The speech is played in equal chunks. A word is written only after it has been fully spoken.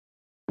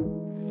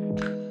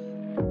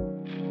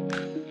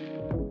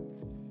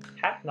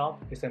HapKnob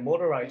is a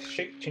motorized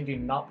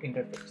shape-changing knob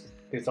interface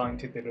designed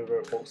to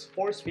deliver both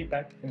force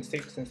feedback and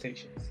safe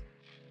sensations.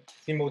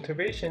 The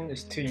motivation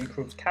is to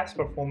improve task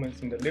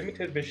performance in the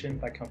limited vision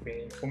by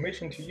conveying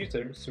information to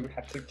users through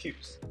haptic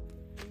cues.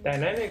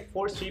 Dynamic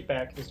force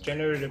feedback is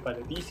generated by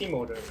the DC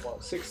motor,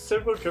 while 6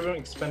 servo-driven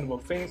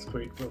expandable fins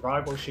create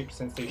variable shape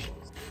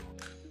sensations.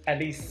 At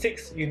least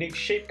 6 unique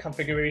shape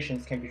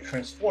configurations can be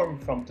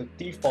transformed from the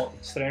default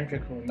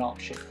cylindrical knob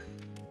shape.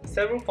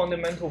 Several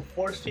fundamental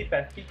force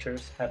feedback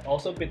features have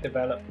also been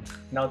developed,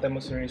 now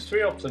demonstrating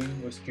 3 of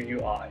them with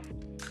GUI.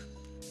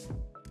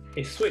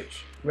 A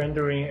switch,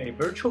 rendering a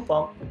virtual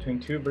bump between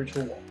 2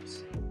 virtual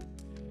walls.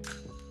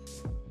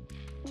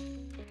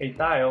 A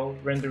dial,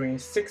 rendering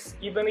 6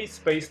 evenly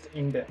spaced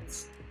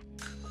indents.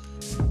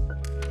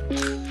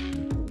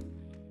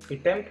 A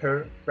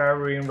damper,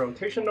 varying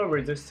rotational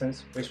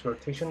resistance with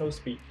rotational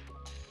speed.